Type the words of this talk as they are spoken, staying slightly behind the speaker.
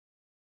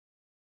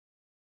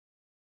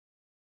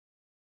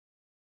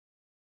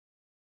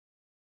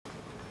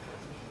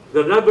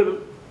The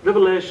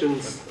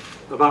revelations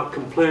about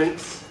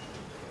complaints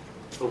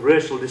of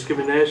racial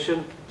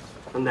discrimination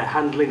and their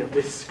handling at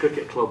this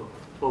cricket club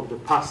over the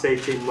past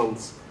 18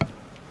 months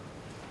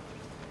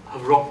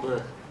have rocked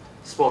the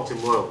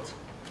sporting world.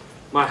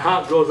 My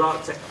heart goes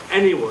out to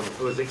anyone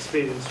who has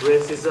experienced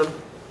racism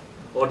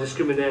or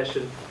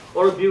discrimination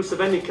or abuse of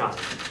any kind.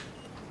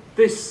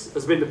 This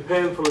has been a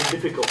painful and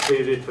difficult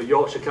period for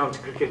Yorkshire County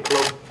Cricket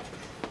Club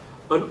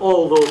and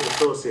all those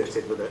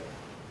associated with it.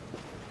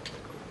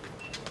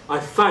 I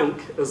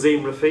thank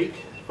Azeem Rafiq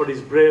for his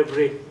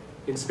bravery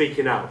in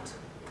speaking out.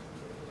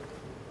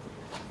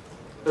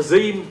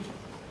 Azeem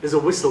is a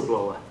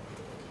whistleblower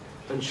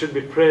and should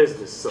be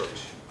praised as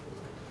such,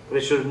 and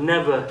he should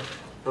never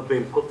have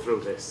been put through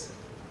this.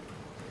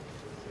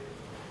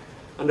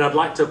 And I'd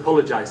like to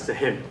apologise to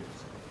him.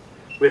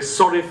 We're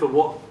sorry for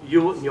what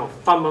you and your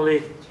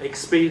family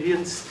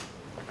experienced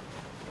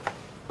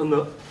and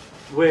the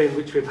way in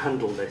which we've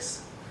handled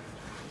this.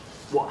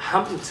 What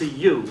happened to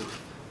you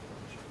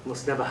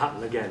must never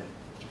happen again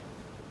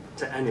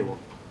to anyone.